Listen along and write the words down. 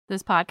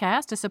This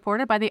podcast is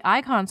supported by the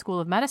Icahn School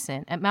of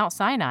Medicine at Mount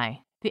Sinai,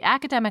 the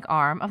academic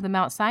arm of the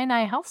Mount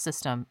Sinai Health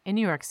System in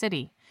New York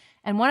City,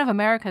 and one of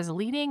America's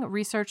leading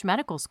research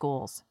medical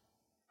schools.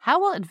 How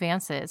will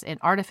advances in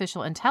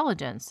artificial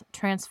intelligence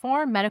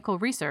transform medical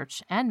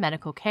research and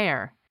medical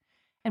care?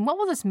 And what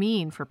will this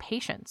mean for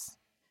patients?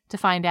 To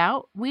find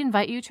out, we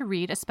invite you to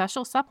read a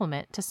special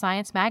supplement to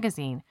Science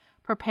Magazine,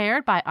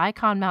 prepared by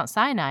Icahn Mount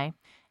Sinai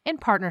in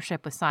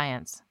partnership with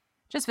Science.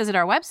 Just visit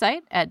our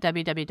website at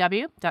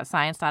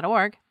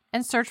www.science.org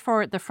and search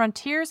for the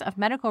Frontiers of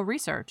Medical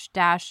Research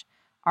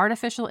 -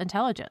 Artificial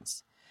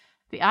Intelligence.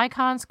 The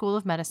Icahn School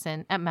of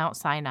Medicine at Mount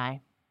Sinai.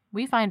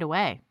 We find a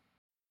way.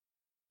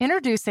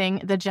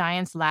 Introducing The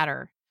Giant's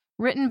Ladder,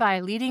 written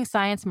by leading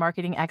science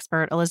marketing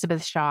expert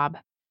Elizabeth Schaub.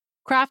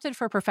 Crafted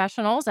for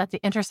professionals at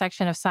the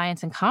intersection of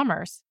science and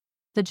commerce,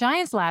 The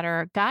Giant's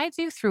Ladder guides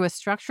you through a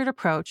structured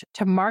approach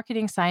to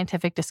marketing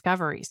scientific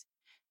discoveries,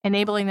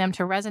 enabling them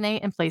to resonate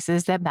in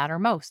places that matter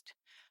most,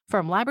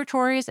 from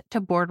laboratories to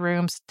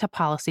boardrooms to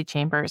policy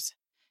chambers.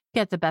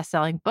 Get the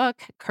best-selling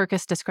book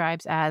Kirkus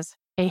describes as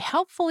a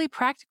helpfully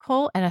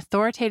practical and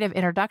authoritative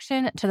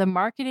introduction to the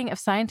marketing of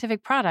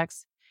scientific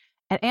products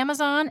at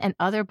Amazon and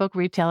other book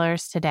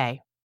retailers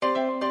today.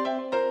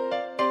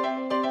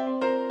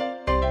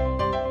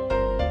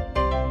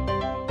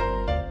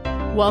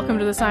 Welcome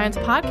to the Science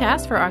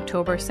Podcast for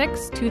October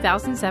 6,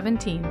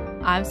 2017.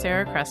 I'm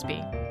Sarah Crespi.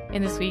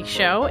 In this week's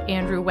show,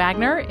 Andrew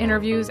Wagner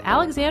interviews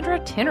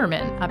Alexandra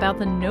Tinnerman about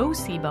the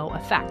nocebo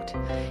effect.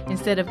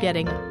 Instead of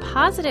getting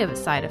positive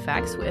side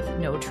effects with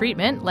no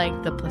treatment,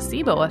 like the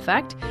placebo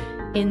effect,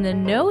 in the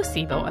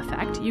nocebo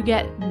effect, you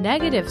get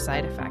negative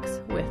side effects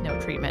with no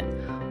treatment.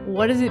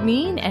 What does it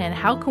mean, and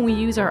how can we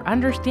use our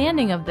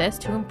understanding of this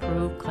to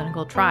improve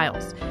clinical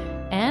trials?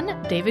 And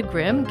David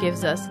Grimm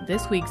gives us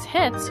this week's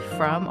hits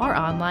from our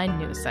online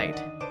news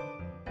site.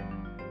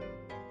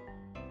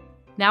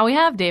 Now we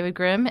have David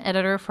Grimm,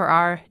 editor for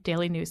our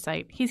daily news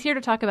site. He's here to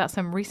talk about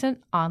some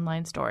recent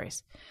online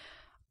stories.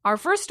 Our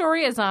first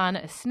story is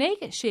on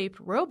snake-shaped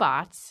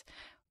robots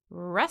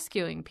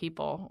rescuing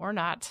people, or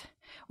not.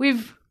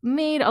 We've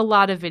made a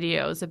lot of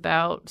videos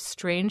about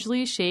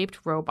strangely shaped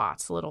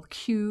robots, little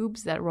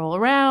cubes that roll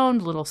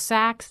around, little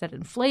sacks that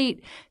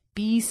inflate,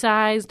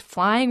 bee-sized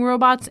flying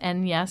robots,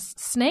 and yes,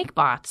 snake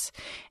bots.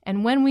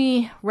 And when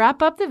we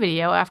wrap up the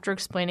video after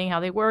explaining how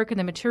they work and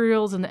the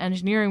materials and the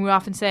engineering, we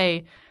often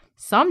say,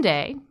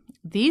 someday,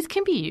 these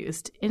can be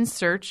used in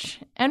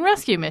search and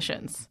rescue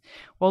missions.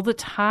 Well, the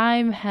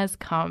time has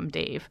come,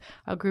 Dave.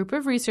 A group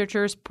of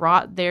researchers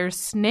brought their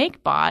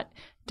snake bot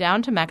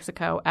down to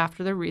Mexico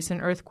after the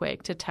recent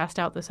earthquake to test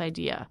out this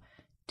idea.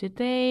 Did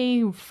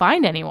they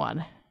find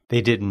anyone? They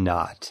did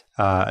not,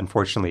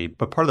 unfortunately.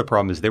 But part of the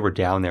problem is they were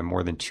down there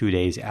more than 2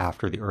 days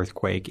after the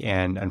earthquake.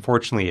 And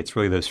unfortunately, it's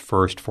really those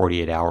first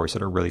 48 hours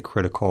that are really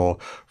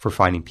critical for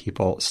finding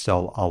people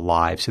still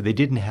alive. So they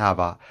didn't have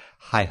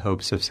high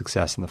hopes of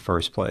success in the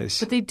first place.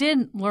 But they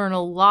did learn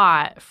a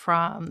lot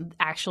from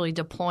actually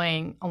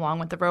deploying along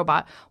with the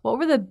robot. What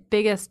were the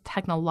biggest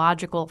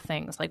technological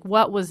things? Like,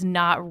 what was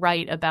not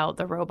right about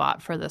the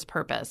robot for this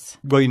purpose?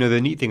 Well, the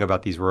neat thing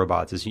about these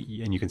robots is,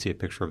 and you can see a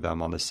picture of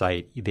them on the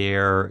site,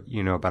 they're,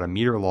 about a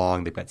meter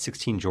long. They've got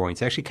 16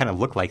 joints. They actually kind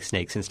of look like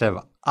snakes. Instead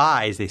of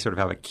eyes, they sort of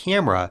have a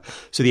camera.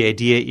 So the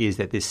idea is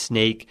that this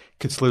snake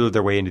could slither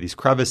their way into these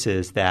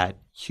crevices that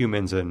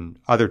humans and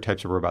other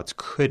types of robots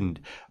couldn't.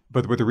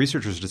 But what the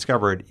researchers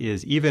discovered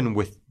is even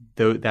with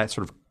that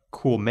sort of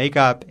cool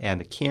makeup and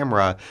the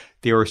camera,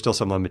 there are still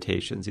some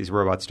limitations. These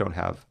robots don't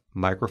have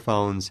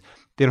microphones.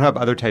 They don't have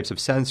other types of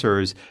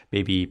sensors,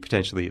 maybe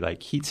potentially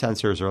like heat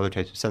sensors or other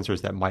types of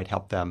sensors that might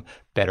help them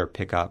better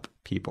pick up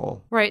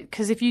people. Right,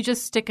 because if you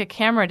just stick a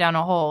camera down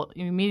a hole,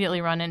 you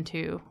immediately run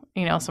into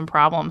some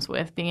problems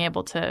with being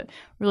able to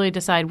really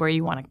decide where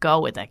you want to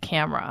go with that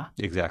camera.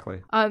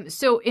 Exactly.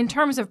 So in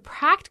terms of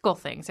practical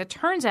things, it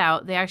turns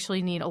out they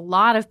actually need a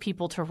lot of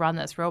people to run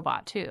this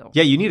robot too.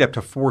 Yeah, you need up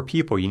to 4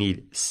 people. You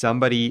need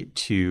somebody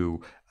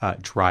to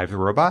drive the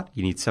robot.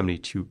 You need somebody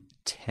to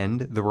tend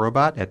the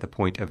robot at the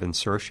point of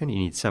insertion. You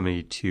need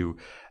somebody to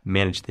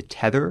manage the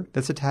tether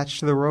that's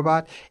attached to the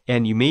robot.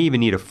 And you may even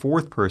need a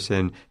 4th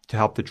person to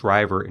help the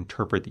driver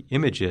interpret the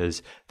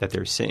images that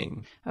they're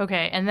seeing.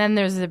 Okay. And then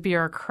there's the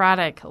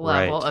bureaucratic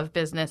level of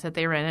business that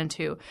they ran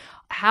into.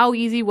 How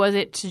easy was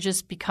it to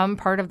just become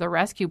part of the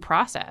rescue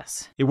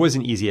process? It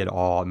wasn't easy at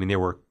all. I mean,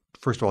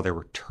 first of all, there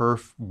were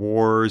turf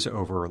wars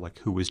over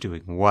who was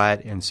doing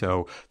what. And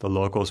so the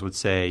locals would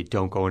say,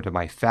 don't go into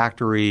my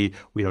factory.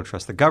 We don't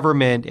trust the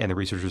government. And the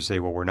researchers would say,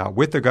 well, we're not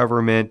with the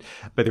government.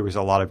 But there was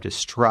a lot of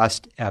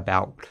distrust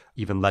about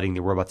even letting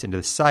the robots into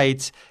the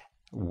sites,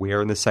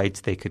 where in the sites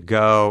they could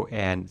go,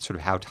 and sort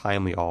of how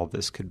timely all of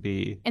this could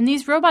be. And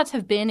these robots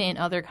have been in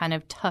other kind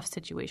of tough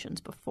situations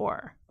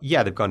before.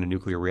 Yeah, they've gone to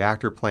nuclear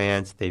reactor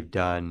plants. They've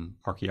done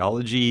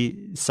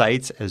archaeology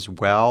sites as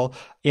well.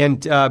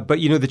 And but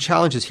the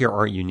challenges here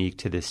aren't unique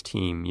to this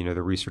team.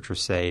 The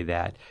researchers say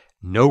that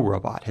no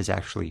robot has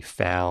actually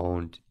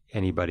found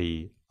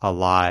anybody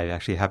alive,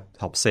 actually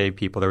helped save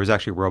people. There was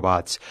actually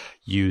robots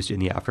used in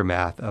the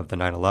aftermath of the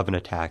 9/11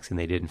 attacks, and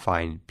they didn't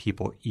find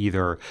people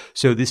either.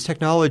 So this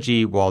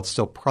technology, while it's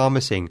still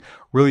promising,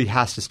 really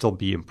has to still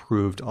be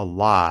improved a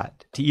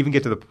lot to even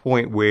get to the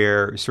point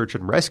where search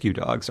and rescue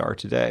dogs are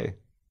today.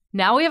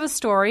 Now we have a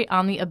story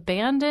on the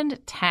abandoned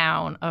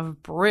town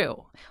of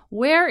Brew.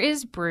 Where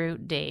is Brew,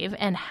 Dave,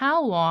 and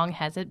how long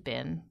has it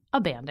been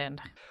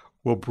abandoned?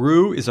 Well,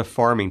 Brew is a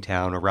farming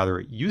town, or rather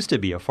it used to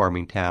be a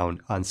farming town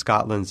on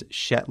Scotland's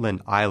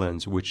Shetland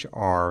Islands, which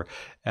are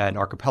an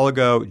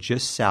archipelago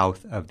just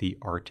south of the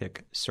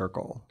Arctic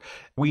Circle.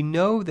 We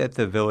know that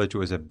the village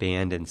was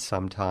abandoned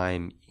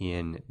sometime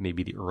in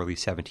maybe the early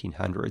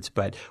 1700s,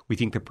 but we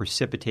think the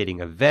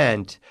precipitating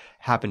event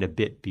happened a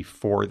bit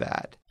before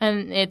that.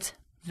 And it's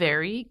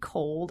very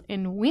cold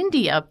and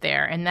windy up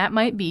there, and that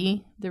might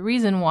be the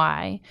reason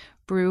why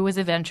Brew was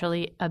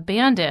eventually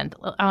abandoned.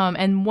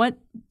 And what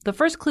the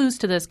first clues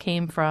to this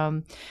came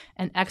from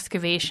an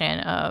excavation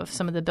of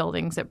some of the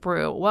buildings at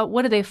Brew.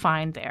 What did they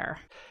find there?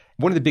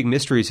 One of the big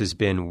mysteries has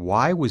been,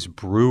 why was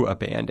Brew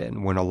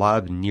abandoned when a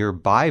lot of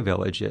nearby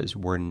villages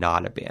were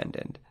not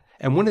abandoned?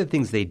 And one of the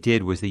things they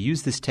did was they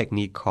used this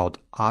technique called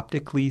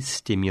optically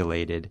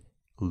stimulated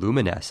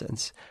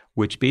luminescence,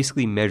 which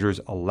basically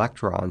measures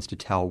electrons to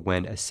tell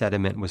when a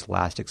sediment was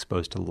last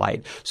exposed to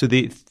light. So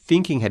the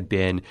thinking had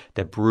been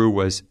that Brew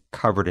was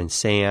covered in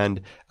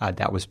sand.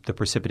 That was the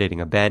precipitating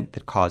event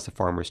that caused the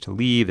farmers to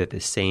leave, that the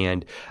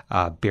sand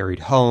buried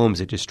homes,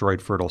 it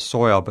destroyed fertile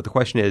soil. But the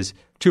question is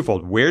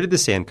twofold. Where did the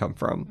sand come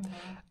from?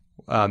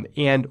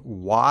 And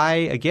why,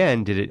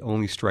 again, did it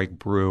only strike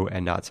Brew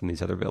and not some of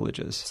these other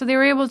villages? So they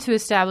were able to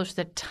establish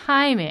the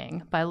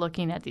timing by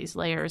looking at these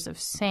layers of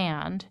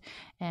sand.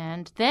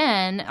 And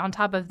then on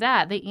top of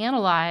that, they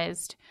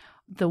analyzed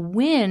the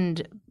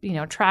wind,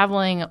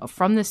 traveling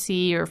from the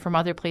sea or from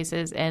other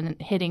places and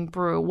hitting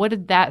Brew. What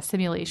did that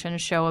simulation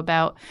show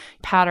about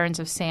patterns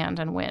of sand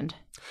and wind?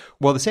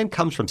 Well, the sand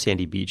comes from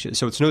sandy beaches,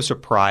 so it's no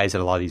surprise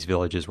that a lot of these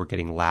villages were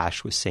getting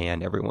lashed with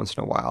sand every once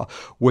in a while.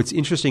 What's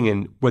interesting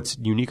and what's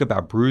unique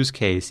about Brew's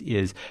case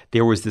is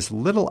there was this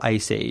little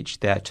ice age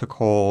that took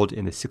hold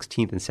in the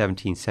 16th and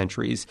 17th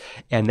centuries,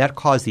 and that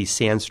caused these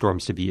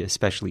sandstorms to be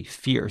especially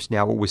fierce.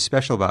 Now, what was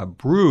special about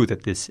Brew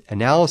that this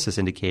analysis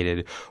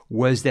indicated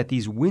was that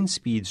these wind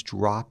speeds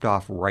dropped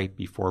off right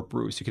before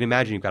Brew. So you can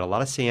imagine you've got a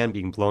lot of sand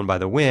being blown by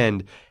the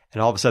wind,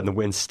 and all of a sudden the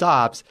wind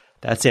stops.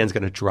 That sand's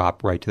going to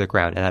drop right to the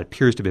ground, and that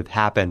appears to have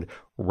happened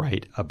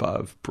right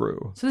above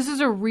Brew. So this is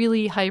a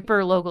really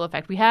hyper-local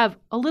effect. We have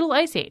a little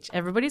ice age.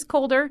 Everybody's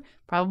colder.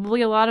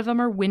 Probably a lot of them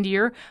are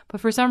windier.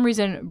 But for some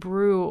reason,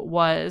 Brew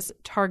was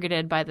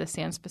targeted by the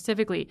sand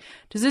specifically.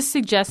 Does this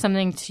suggest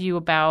something to you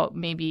about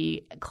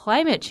maybe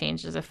climate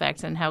change's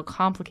effects and how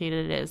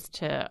complicated it is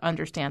to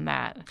understand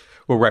that?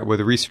 Well, right. Well,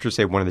 the researchers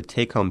say one of the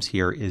take-homes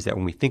here is that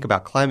when we think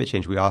about climate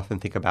change, we often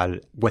think about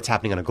it, what's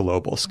happening on a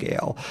global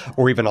scale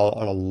or even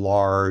on a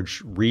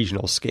large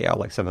regional scale,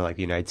 like something like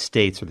the United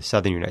States or the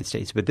southern United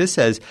States. But this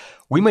says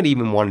we might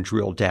even want to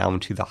drill down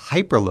to the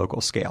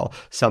hyperlocal scale,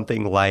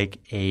 something like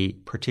a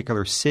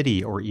particular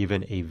city or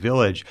even a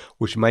village,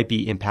 which might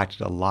be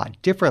impacted a lot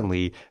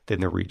differently than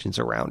the regions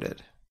around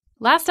it.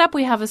 Last up,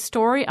 we have a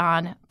story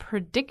on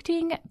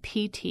predicting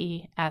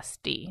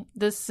PTSD.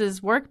 This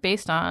is work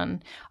based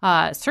on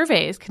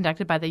surveys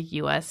conducted by the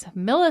U.S.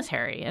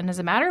 military. And as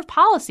a matter of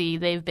policy,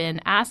 they've been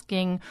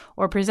asking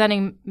or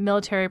presenting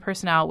military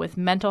personnel with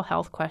mental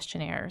health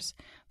questionnaires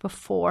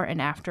before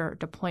and after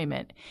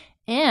deployment.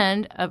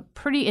 And a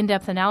pretty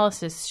in-depth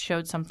analysis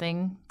showed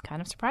something kind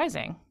of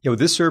surprising. Yeah, well,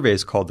 this survey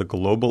is called the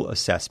Global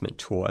Assessment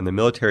Tool, and the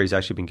military has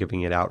actually been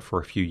giving it out for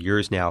a few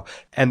years now.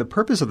 And the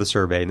purpose of the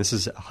survey, and this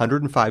is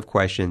 105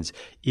 questions,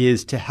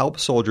 is to help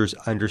soldiers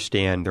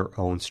understand their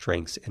own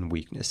strengths and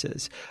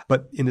weaknesses.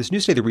 But in this new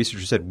study, the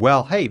researchers said,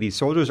 well, hey, these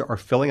soldiers are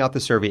filling out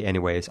the survey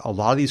anyways. A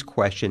lot of these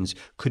questions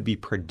could be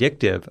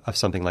predictive of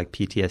something like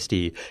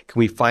PTSD. Can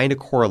we find a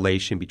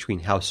correlation between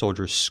how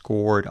soldiers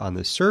scored on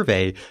the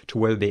survey to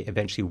whether they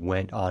eventually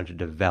went on to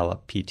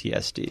develop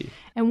PTSD?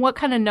 And what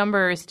kind of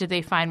numbers did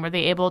they find? Were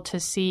they able to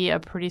see a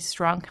pretty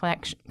strong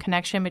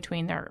connection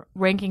between their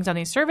rankings on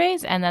these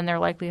surveys and then their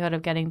likelihood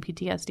of getting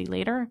PTSD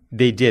later?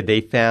 They did.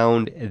 They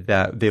found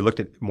that they looked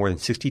at more than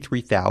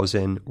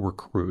 63,000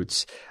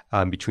 recruits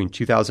between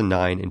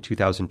 2009 and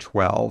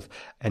 2012,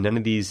 and none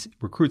of these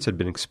recruits had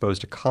been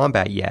exposed to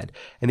combat yet.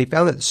 And they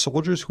found that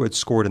soldiers who had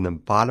scored in the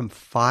bottom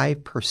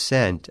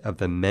 5% of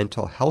the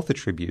mental health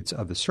attributes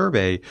of the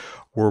survey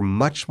were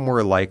much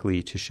more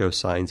likely to show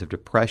signs of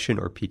depression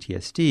or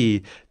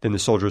PTSD than the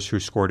soldiers who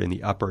scored in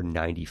the upper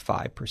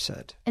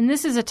 95%. And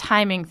this is a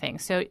timing thing.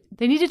 So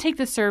they need to take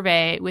the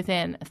survey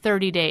within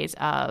 30 days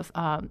of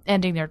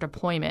ending their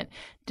deployment.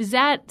 Does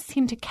that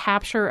seem to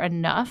capture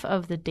enough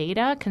of the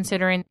data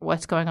considering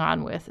what's going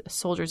on with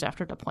soldiers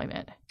after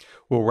deployment?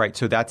 Well, right.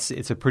 So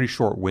it's a pretty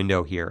short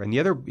window here. And the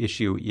other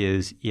issue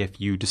is if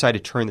you decide to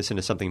turn this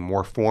into something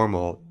more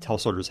formal, tell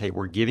soldiers, hey,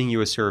 we're giving you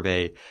a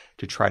survey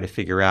to try to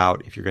figure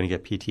out if you're going to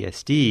get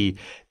PTSD,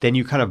 then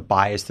you kind of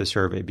bias the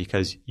survey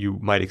because you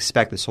might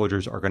expect that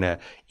soldiers are going to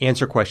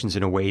answer questions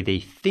in a way they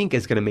think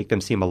is going to make them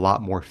seem a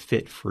lot more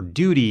fit for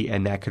duty,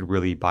 and that could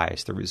really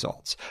bias the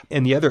results.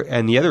 And the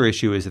other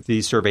issue is that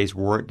these surveys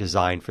weren't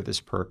designed for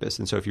this purpose.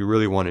 And so if you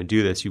really want to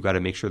do this, you've got to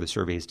make sure the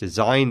survey is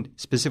designed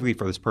specifically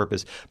for this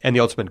purpose. And the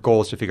ultimate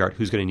goal is to figure out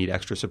who's going to need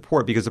extra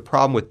support, because the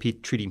problem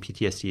with treating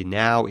PTSD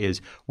now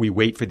is we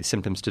wait for the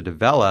symptoms to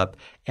develop.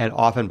 And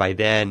often by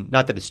then,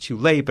 not that it's too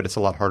late, but it's a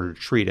lot harder to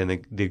treat.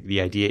 And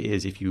the idea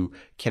is if you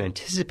can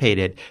anticipate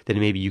it, then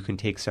maybe you can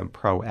take some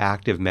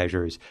proactive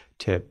measures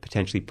to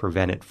potentially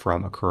prevent it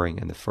from occurring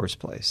in the first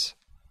place.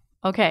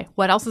 Okay,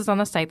 what else is on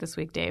the site this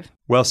week, Dave?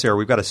 Well, Sarah,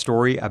 we've got a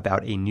story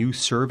about a new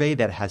survey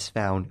that has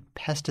found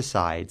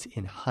pesticides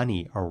in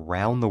honey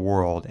around the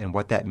world and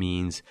what that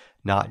means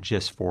not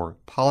just for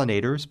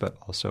pollinators, but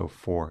also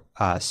for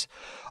us.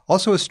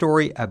 Also a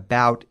story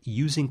about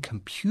using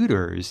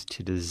computers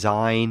to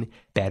design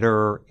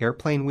better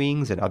airplane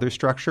wings and other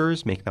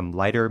structures, make them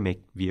lighter,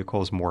 make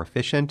vehicles more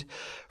efficient.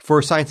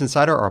 For Science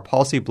Insider, our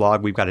policy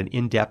blog, we've got an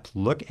in-depth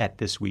look at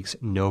this week's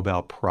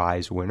Nobel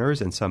Prize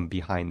winners and some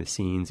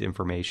behind-the-scenes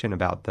information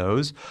about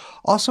those.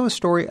 Also a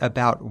story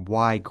about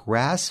why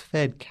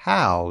grass-fed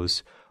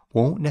cows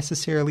won't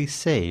necessarily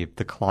save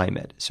the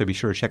climate. So be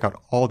sure to check out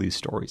all these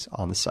stories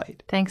on the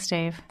site. Thanks,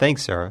 Dave.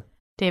 Thanks, Sarah.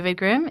 David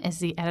Grimm is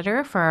the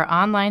editor for our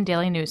online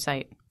daily news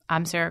site.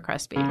 I'm Sarah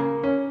Crespi.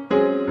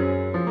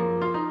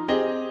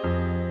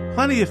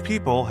 Plenty of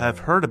people have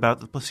heard about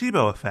the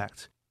placebo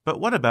effect, but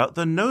what about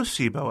the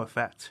nocebo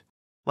effect?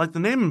 Like the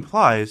name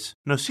implies,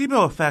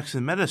 nocebo effects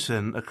in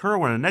medicine occur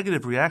when a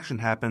negative reaction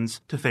happens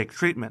to fake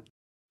treatment.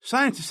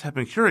 Scientists have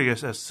been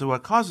curious as to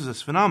what causes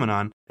this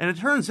phenomenon, and it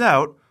turns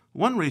out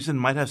one reason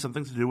might have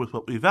something to do with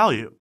what we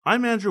value.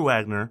 I'm Andrew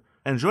Wagner,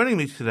 and joining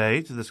me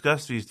today to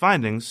discuss these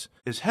findings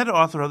is head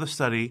author of the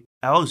study,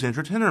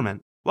 Alexandra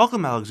Tinnerman.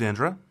 Welcome,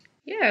 Alexandra.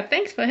 Yeah,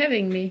 thanks for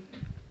having me.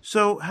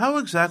 So how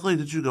exactly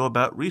did you go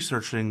about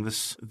researching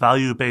this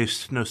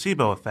value-based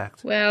nocebo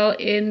effect? Well,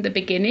 in the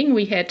beginning,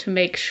 we had to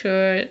make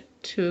sure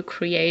to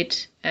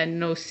create a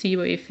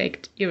nocebo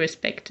effect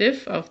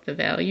irrespective of the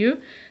value.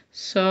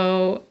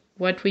 So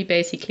what we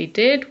basically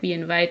did, we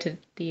invited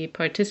the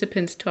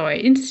participants to our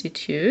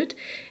institute,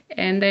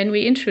 and then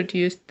we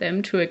introduced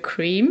them to a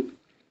cream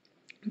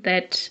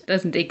that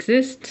doesn't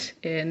exist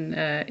in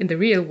the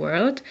real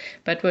world.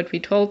 But what we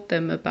told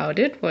them about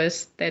it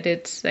was that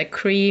it's a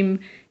cream,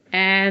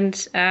 and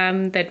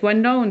that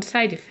one known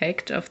side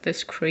effect of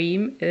this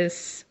cream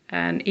is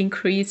an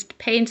increased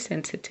pain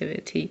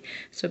sensitivity.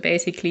 So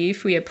basically,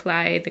 if we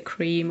apply the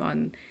cream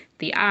on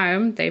the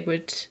arm, they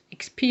would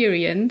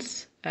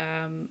experience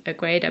a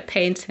greater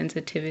pain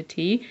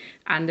sensitivity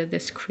under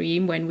this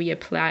cream when we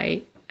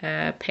apply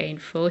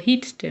painful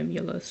heat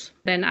stimulus.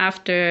 Then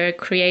after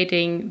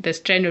creating this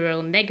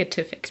general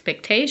negative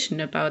expectation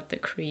about the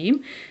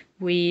cream,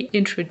 we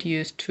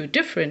introduced two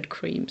different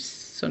creams.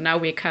 So now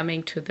we're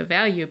coming to the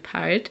value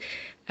part.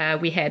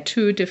 We had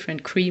two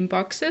different cream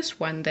boxes,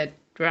 one that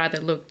rather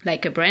looked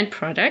like a brand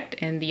product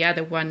and the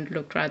other one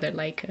looked rather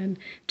like a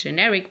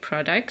generic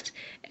product.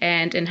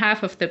 And in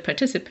half of the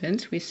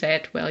participants, we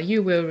said, well,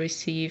 you will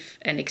receive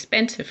an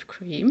expensive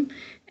cream.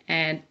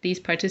 And these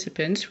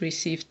participants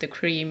received the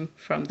cream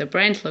from the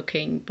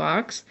brand-looking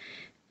box.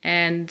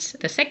 And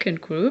the second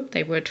group,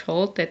 they were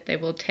told that they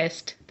will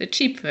test the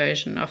cheap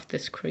version of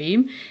this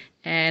cream.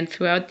 And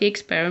throughout the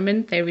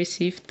experiment, they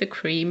received the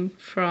cream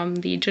from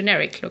the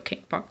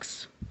generic-looking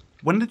box.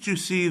 When did you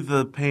see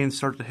the pain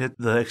start to hit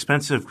the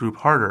expensive group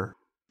harder?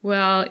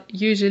 Well,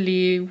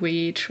 usually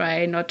we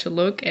try not to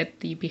look at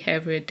the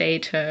behavioral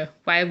data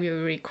while we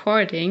were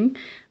recording,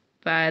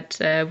 but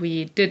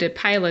we did a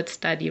pilot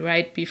study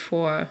right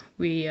before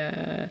we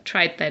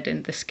tried that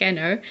in the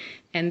scanner,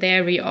 and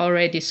there we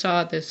already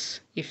saw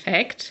this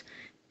effect.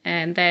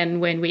 And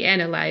then when we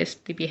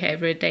analyzed the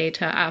behavioral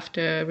data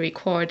after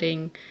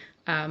recording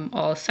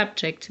all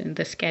subjects in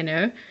the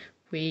scanner,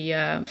 we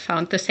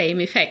found the same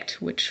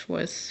effect, which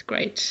was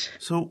great.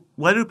 So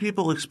why do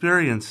people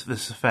experience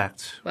this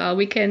effect? Well,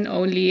 we can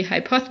only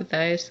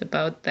hypothesize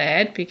about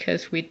that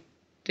because we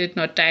did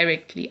not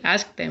directly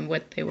ask them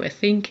what they were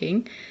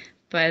thinking.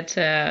 But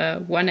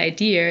one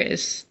idea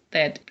is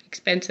that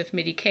expensive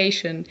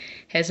medication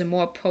has a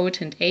more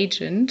potent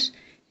agent.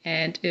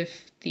 And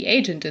if the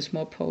agent is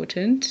more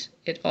potent,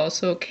 it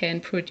also can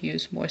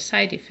produce more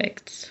side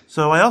effects.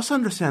 So I also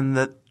understand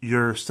that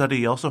your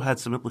study also had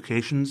some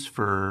implications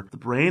for the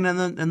brain and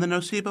the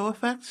nocebo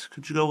effect.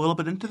 Could you go a little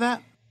bit into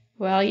that?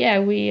 Well, yeah,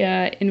 we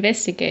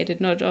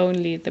investigated not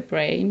only the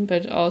brain,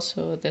 but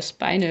also the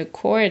spinal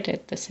cord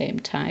at the same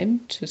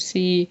time to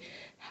see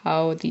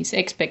how these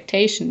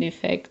expectation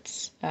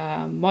effects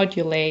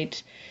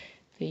modulate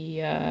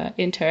the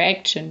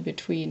interaction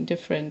between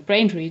different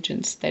brain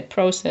regions that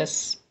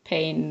process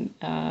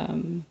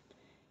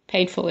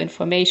painful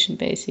information,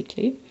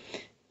 basically.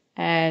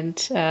 And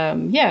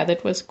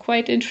that was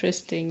quite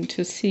interesting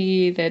to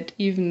see that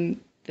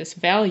even this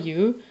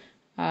value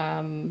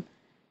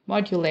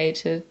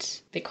modulated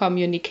the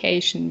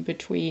communication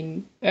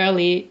between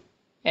early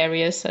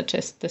areas such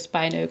as the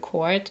spinal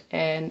cord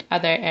and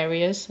other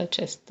areas such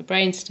as the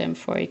brainstem,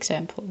 for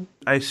example.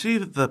 I see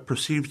that the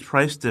perceived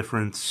price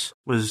difference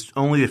was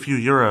only a few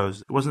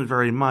euros. It wasn't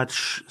very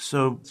much.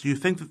 So do you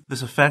think that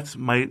this effect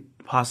might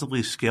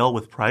possibly scale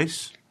with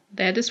price?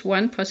 That is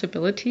one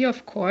possibility,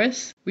 of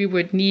course. We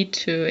would need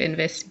to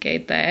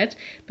investigate that.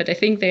 But I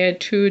think there are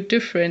two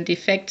different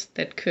effects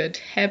that could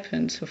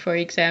happen. So, for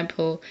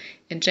example,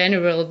 in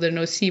general, the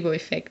nocebo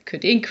effect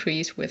could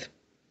increase with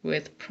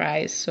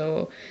price,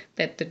 so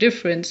that the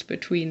difference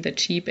between the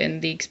cheap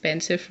and the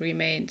expensive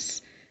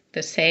remains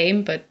the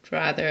same, but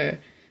rather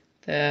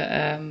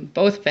the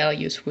both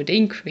values would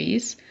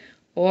increase.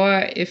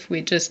 Or if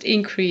we just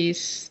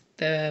increase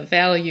the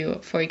value,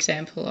 for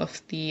example,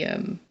 of the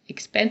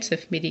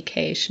expensive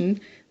medication,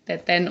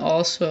 that then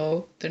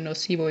also the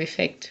nocebo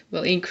effect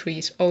will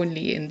increase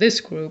only in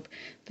this group.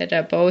 That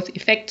are both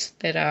effects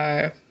that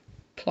are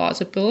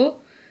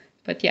plausible.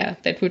 But yeah,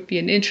 that would be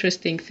an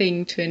interesting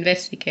thing to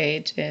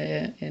investigate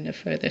in a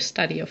further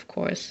study, of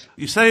course.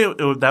 You say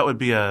that would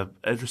be an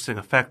interesting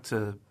effect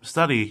to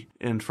study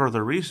in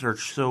further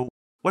research. So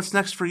what's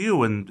next for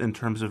you in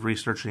terms of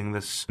researching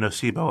this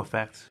nocebo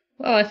effect?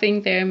 Well, I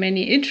think there are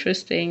many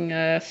interesting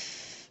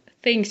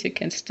things you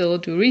can still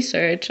do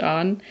research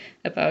on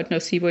about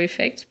nocebo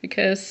effects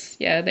because,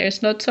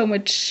 there's not so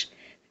much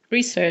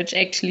research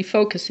actually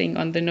focusing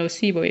on the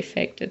nocebo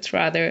effect. It's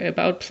rather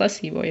about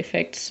placebo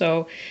effects.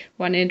 So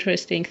one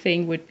interesting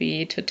thing would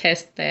be to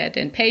test that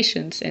in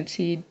patients and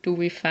see, do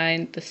we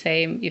find the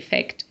same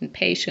effect in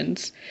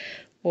patients?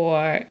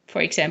 Or,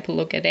 for example,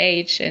 look at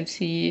age and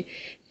see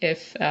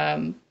if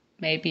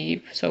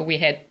we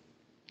had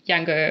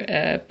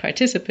younger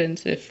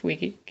participants, if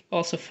we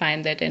also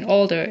find that in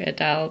older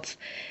adults.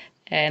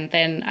 And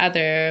then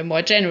other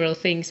more general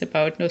things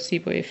about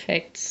nocebo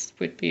effects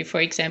would be, for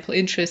example,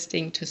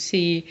 interesting to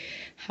see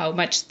how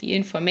much the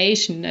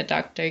information a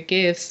doctor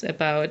gives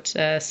about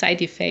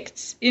side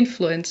effects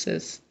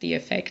influences the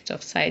effect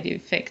of side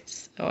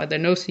effects or the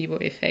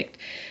nocebo effect.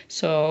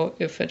 So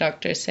if a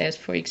doctor says,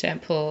 for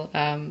example,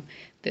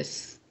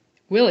 this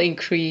will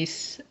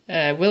induce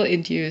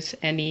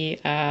any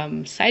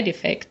side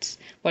effects,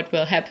 what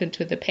will happen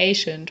to the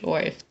patient, or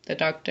if the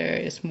doctor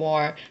is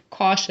more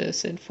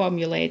cautious in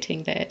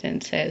formulating that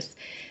and says,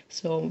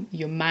 so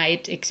you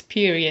might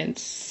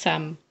experience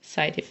some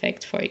side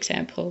effects, for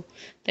example.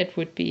 That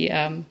would be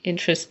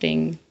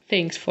interesting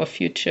things for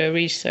future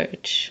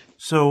research.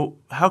 So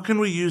how can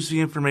we use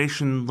the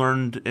information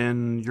learned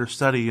in your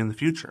study in the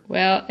future?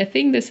 Well, I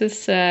think this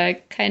is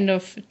kind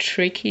of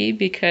tricky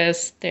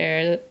because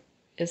there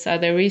is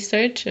other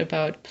research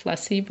about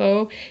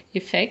placebo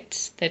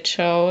effects that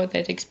show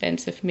that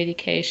expensive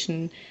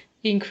medication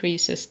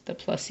increases the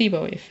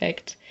placebo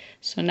effect.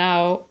 So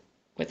now,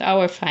 with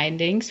our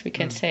findings, we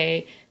can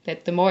say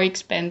that the more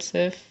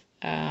expensive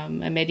a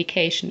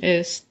medication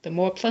is, the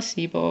more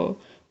placebo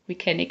we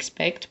can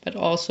expect, but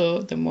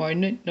also the more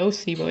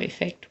nocebo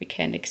effect we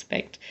can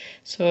expect.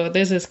 So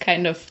this is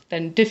kind of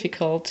then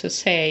difficult to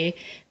say,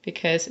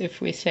 because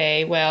if we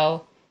say,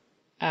 well,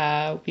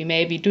 we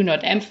maybe do not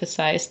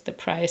emphasize the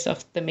price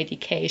of the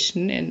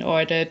medication in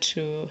order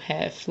to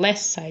have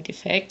less side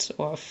effects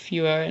or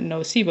fewer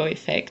nocebo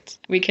effects.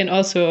 We can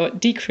also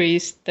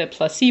decrease the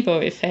placebo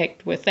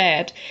effect with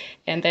that.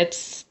 And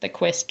that's the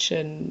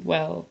question,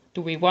 well,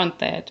 do we want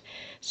that?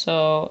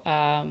 So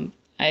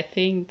I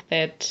think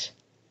that,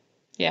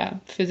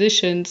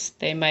 physicians,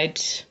 they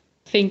might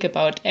think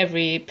about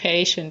every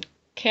patient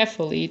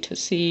carefully to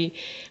see,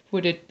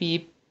 would it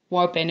be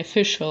more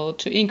beneficial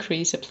to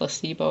increase a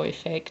placebo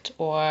effect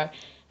or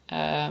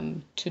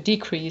to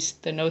decrease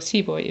the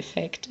nocebo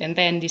effect, and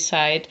then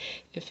decide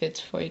if it's,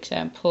 for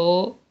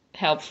example,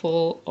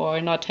 helpful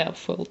or not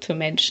helpful to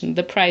mention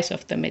the price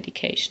of the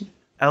medication.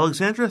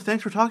 Alexandra,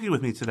 thanks for talking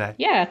with me today.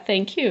 Yeah,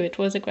 thank you. It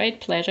was a great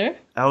pleasure.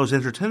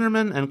 Alexandra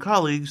Tinnerman and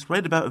colleagues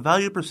write about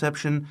value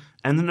perception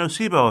and the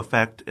nocebo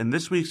effect in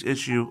this week's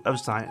issue of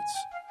Science.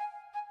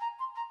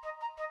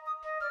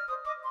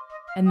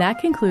 And that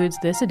concludes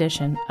this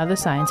edition of the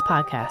Science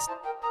Podcast.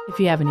 If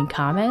you have any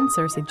comments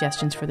or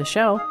suggestions for the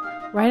show,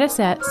 write us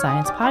at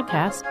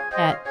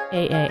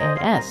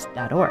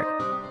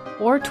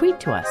sciencepodcast@aaas.org or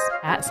tweet to us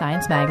at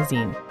Science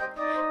Magazine.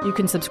 You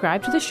can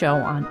subscribe to the show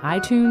on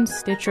iTunes,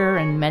 Stitcher,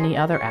 and many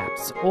other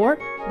apps, or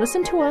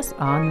listen to us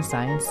on the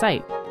Science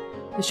site.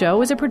 The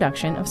show is a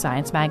production of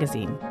Science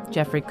Magazine.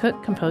 Jeffrey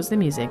Cook composed the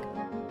music.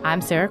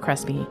 I'm Sarah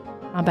Crespi.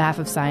 On behalf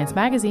of Science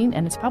Magazine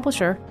and its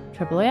publisher,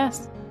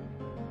 AAAS.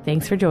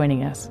 Thanks for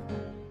joining us.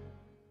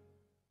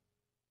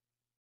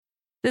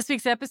 This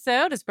week's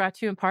episode is brought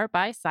to you in part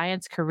by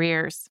Science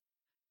Careers.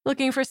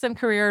 Looking for some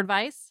career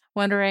advice?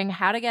 Wondering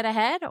how to get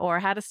ahead or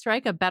how to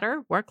strike a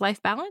better work-life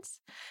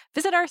balance?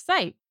 Visit our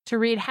site to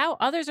read how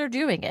others are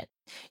doing it.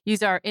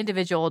 Use our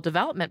individual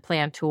development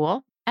plan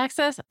tool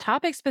access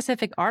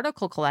topic-specific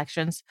article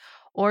collections,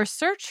 or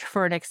search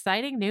for an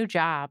exciting new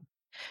job.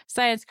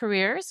 Science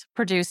Careers,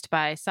 produced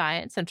by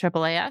Science and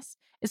AAAS,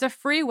 is a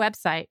free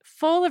website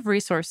full of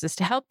resources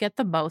to help get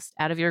the most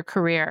out of your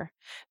career.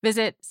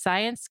 Visit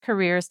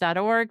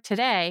sciencecareers.org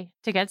today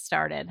to get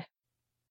started.